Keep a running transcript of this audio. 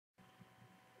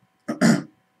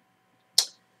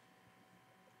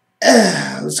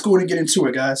let's go ahead and get into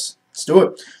it, guys. Let's do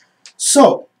it.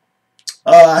 So,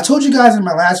 I told you guys in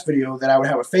my last video that I would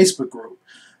have a Facebook group.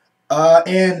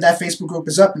 And that Facebook group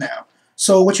is up now.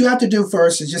 So what you have to do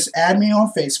first is just add me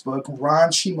on Facebook,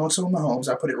 Ron Shimoto Mahomes.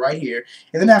 I put it right here.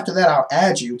 And then after that, I'll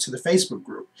add you to the Facebook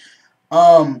group.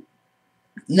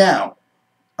 Now,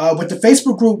 with the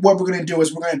Facebook group, what we're going to do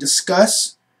is we're going to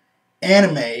discuss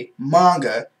anime,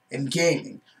 manga, and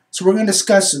gaming. So we're going to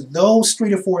discuss those 3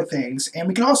 to 4 things, and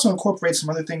we can also incorporate some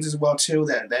other things as well too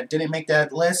that didn't make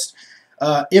that list.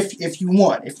 If you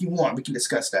want, we can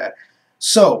discuss that.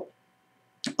 So,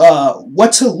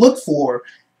 what to look for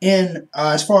in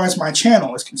as far as my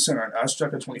channel is concerned,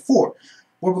 Strucker24. What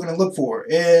we're going to look for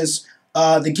is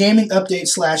the gaming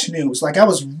update / news. Like, I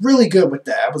was really good with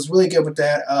that.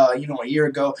 You know, a year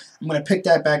ago. I'm going to pick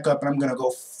that back up, and I'm going to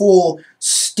go full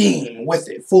steam with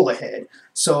it, full ahead.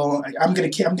 So I'm going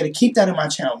to keep that in my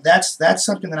channel. That's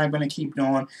something that I'm going to keep doing.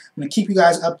 I'm going to keep you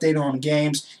guys updated on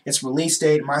games, its release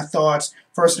date, my thoughts,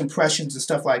 first impressions, and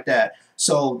stuff like that.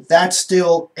 So that's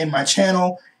still in my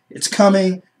channel. It's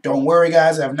coming. Don't worry,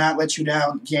 guys. I have not let you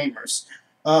down, gamers.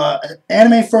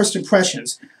 Anime first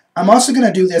impressions. I'm also going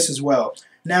to do this as well.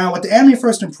 Now, with the anime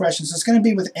first impressions, it's going to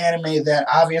be with anime that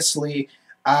obviously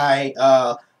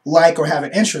I like or have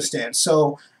an interest in.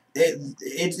 So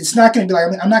it's not going to be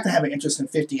like, I'm not going to have an interest in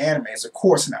 50 animes. Of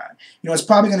course not. You know, it's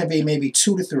probably going to be maybe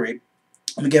 2 to 3. I'm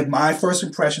going to give my first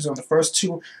impressions on the first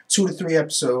two to 3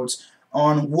 episodes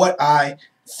on what I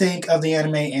think of the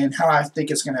anime and how I think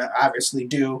it's going to obviously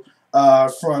do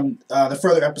from the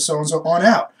further episodes on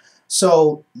out.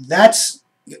 So that's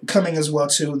coming as well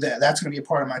too. That's going to be a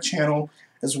part of my channel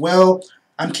as well.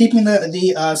 I'm keeping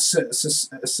the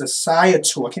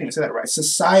societal, I can't even say that right,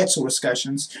 societal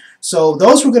discussions. So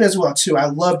those were good as well too. I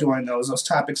love doing those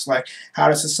topics like how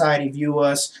does society view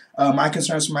us, my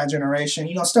concerns for my generation,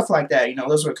 you know, stuff like that. You know,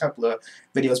 those were a couple of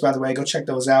videos, by the way. Go check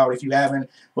those out if you haven't.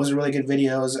 Those are really good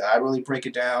videos. I really break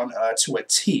it down to a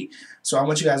T. So I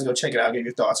want you guys to go check it out, get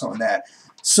your thoughts on that.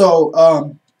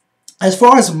 So as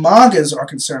far as mangas are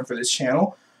concerned for this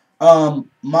channel,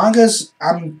 mangas,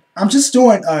 I'm just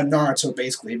doing Naruto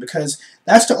basically because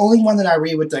that's the only one that I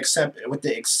read with the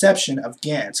exception of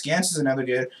Gantz. Gantz is another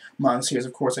good manga series.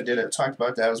 Of course, I talked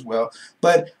about that as well.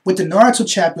 But with the Naruto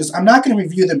chapters, I'm not going to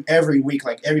review them every week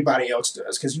like everybody else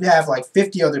does because you have like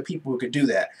 50 other people who could do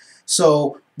that.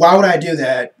 So why would I do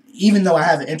that? Even though I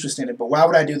have an interest in it, but why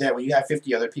would I do that when you have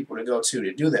 50 other people to go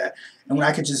to do that? And when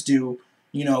I could just do,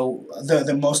 you know,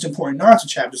 the most important Naruto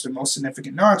chapters, the most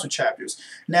significant Naruto chapters.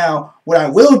 Now, what I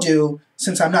will do,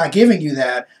 since I'm not giving you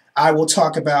that, I will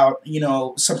talk about, you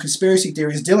know, some conspiracy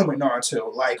theories dealing with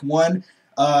Naruto. Like, one,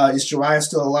 is Jiraiya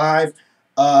still alive?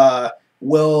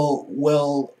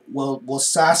 Will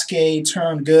Sasuke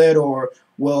turn good, or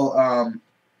will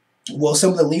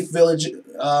some of the Leaf Village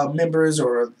members,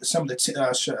 or some of the some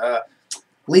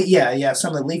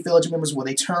of the Leaf Village members, will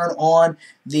they turn on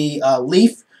the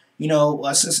Leaf? You know,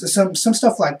 some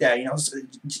stuff like that, you know,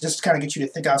 just to kind of get you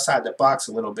to think outside the box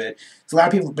a little bit. A lot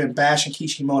of people have been bashing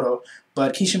Kishimoto,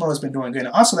 but Kishimoto's been doing good.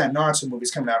 And also that Naruto movie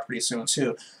is coming out pretty soon,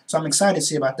 too. So I'm excited to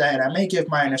see about that, and I may give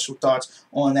my initial thoughts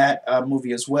on that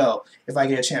movie as well, if I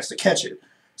get a chance to catch it.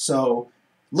 So,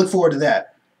 look forward to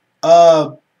that.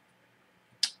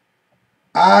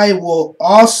 I will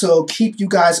also keep you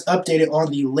guys updated on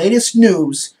the latest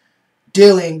news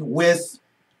dealing with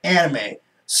anime.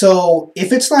 So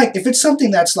if it's something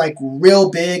that's like real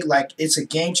big, like it's a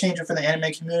game changer for the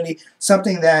anime community,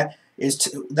 something that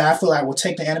I feel like will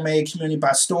take the anime community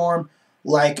by storm,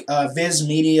 like Viz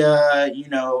Media, you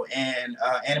know, and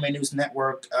Anime News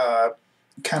Network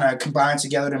kind of combine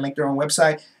together to make their own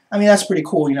website. I mean, that's pretty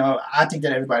cool, you know. I think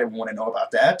that everybody would want to know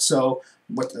about that, so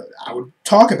I would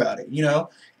talk about it, you know.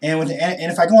 And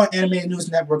if I go on Anime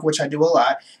News Network, which I do a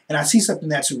lot, and I see something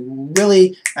that's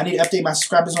really, I need to update my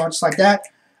subscribers on, just like that,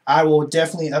 I will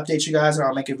definitely update you guys, and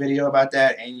I'll make a video about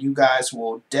that, and you guys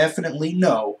will definitely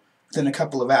know within a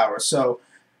couple of hours. So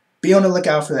be on the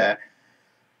lookout for that.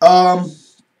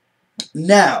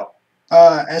 Now,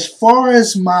 as far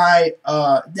as my,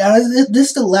 this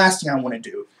is the last thing I want to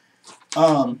do.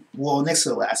 Well, next to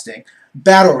the last thing,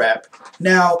 battle rap.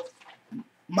 Now,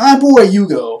 my boy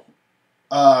Yugo,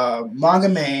 Manga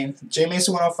Main, J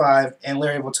Mason 105, and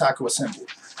Larry Wotaku assembled.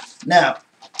 Now,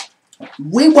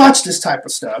 we watch this type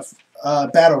of stuff,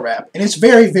 battle rap, and it's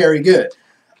very, very good.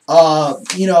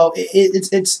 You know,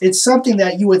 it's something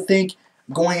that you would think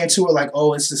going into it like,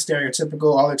 oh, it's the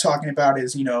stereotypical, all they're talking about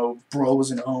is, you know,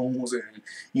 bros and homes and,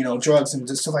 you know, drugs and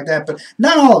stuff like that, but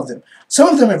not all of them. Some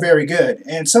of them are very good,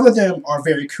 and some of them are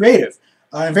very creative,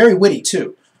 and very witty,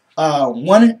 too.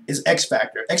 One is X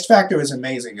Factor. X Factor is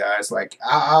amazing, guys. Like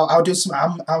I'll do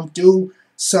some I'll do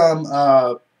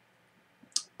some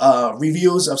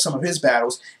reviews of some of his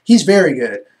battles. He's very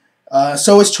good.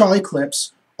 So is Charlie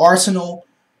Clips, Arsenal,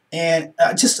 and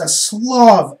just a slew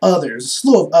of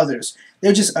others.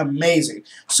 They're just amazing.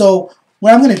 So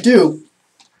what I'm gonna do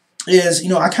is,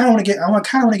 I kind of want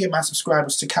to get my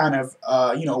subscribers to kind of,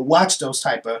 watch those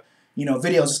type of,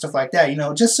 videos and stuff like that,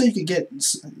 just so you could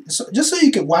just so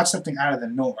you could watch something out of the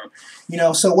norm,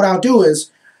 So what I'll do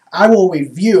is I will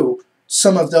review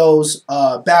some of those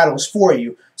battles for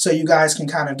you, so you guys can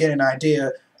kind of get an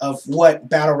idea of what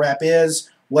battle rap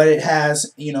is, what it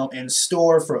has, in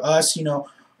store for us,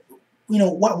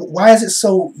 why is it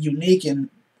so unique, and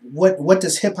what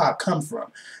does hip hop come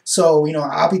from? So,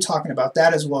 I'll be talking about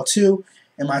that as well too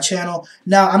in my channel.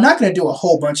 Now, I'm not going to do a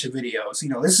whole bunch of videos.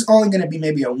 This is only going to be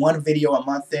maybe a 1 video a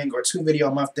month thing or 2 video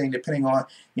a month thing, depending on,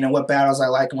 what battles I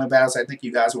like and what battles I think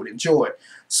you guys would enjoy.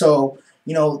 So,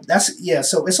 so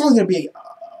it's only going to be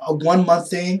a 1 month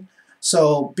thing.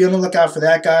 So be on the lookout for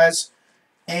that, guys.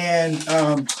 And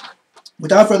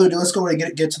without further ado, let's go ahead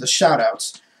and get to the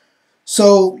shout-outs.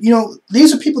 So,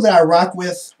 these are people that I rock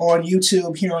with on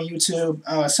YouTube, here on YouTube.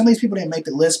 Some of these people didn't make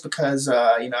the list because,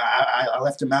 I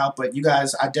left them out. But you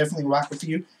guys, I definitely rock with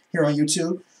you here on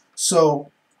YouTube.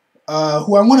 So,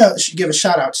 who I want to give a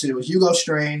shout-out to is Hugo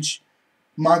Strange,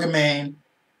 Manga Main,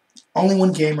 Only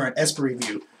One Gamer, and Esper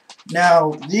Review.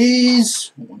 Now,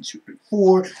 these 1, 2, 3,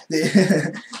 4,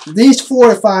 these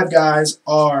 4 to 5 guys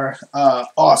are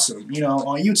awesome.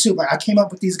 On YouTube, I came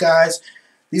up with these guys.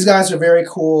 These guys are very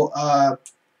cool.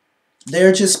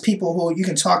 They're just people who you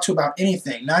can talk to about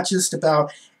anything, not just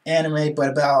about anime, but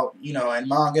about, and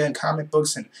manga and comic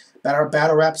books and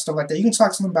battle rap and stuff like that. You can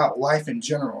talk to them about life in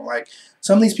general. Like,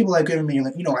 some of these people have given me,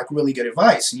 like really good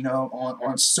advice,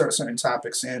 on certain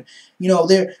topics. And,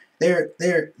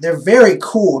 they're very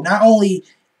cool, not only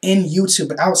in YouTube,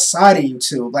 but outside of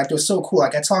YouTube. Like, they're so cool.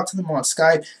 Like, I talk to them on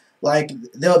Skype. Like,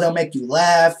 they'll make you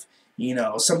laugh.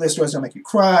 Some of their stories don't make you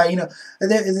cry.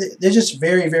 They're just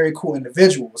very, very cool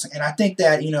individuals. And I think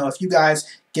that, if you guys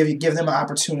give them an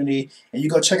opportunity and you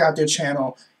go check out their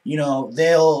channel,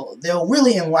 they'll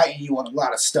really enlighten you on a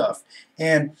lot of stuff.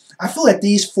 And I feel like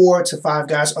these 4 to 5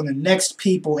 guys are the next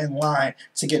people in line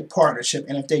to get partnership.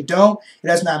 And if they don't, it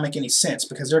does not make any sense,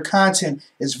 because their content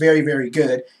is very, very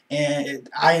good. And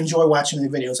I enjoy watching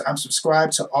their videos. I'm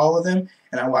subscribed to all of them,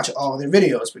 and I watch all of their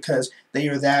videos because they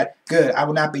are that good. I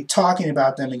would not be talking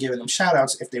about them and giving them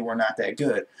shout-outs if they were not that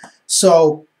good.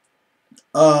 So,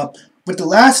 but the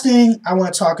last thing I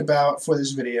want to talk about for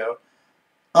this video,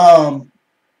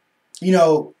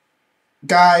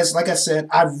 guys, like I said,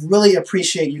 I really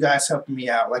appreciate you guys helping me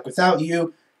out. Like, without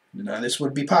you, none of this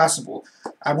would be possible.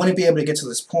 I wouldn't be able to get to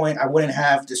this point. I wouldn't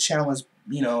have this channel as,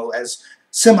 as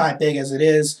semi-big as it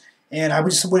is. And I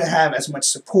just wouldn't have as much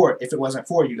support if it wasn't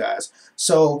for you guys.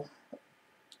 So,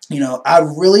 I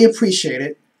really appreciate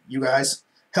it, you guys,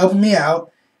 helping me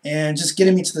out and just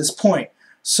getting me to this point.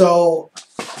 So,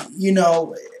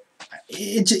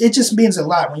 it just means a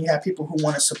lot when you have people who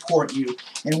want to support you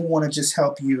and who want to just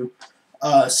help you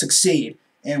succeed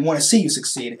and want to see you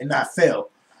succeed and not fail.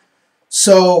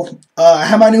 So, I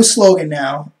have my new slogan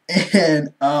now,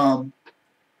 and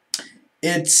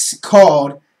it's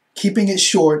called "Keeping It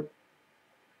Short,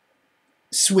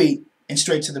 Sweet, and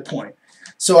Straight to the Point."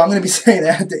 So I'm going to be saying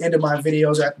that at the end of my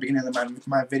videos, or at the beginning of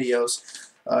my videos.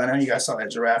 I know you guys saw that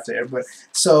giraffe there, but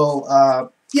so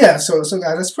yeah, so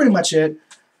guys, that's pretty much it.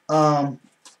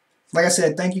 Like I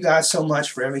said, thank you guys so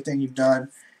much for everything you've done,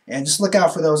 and just look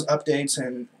out for those updates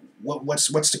and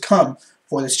what's to come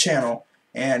for this channel,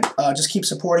 and just keep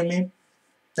supporting me.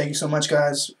 Thank you so much,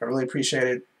 guys. I really appreciate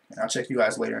it, and I'll check you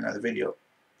guys later in another video.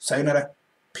 Sayonara.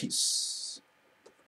 Peace.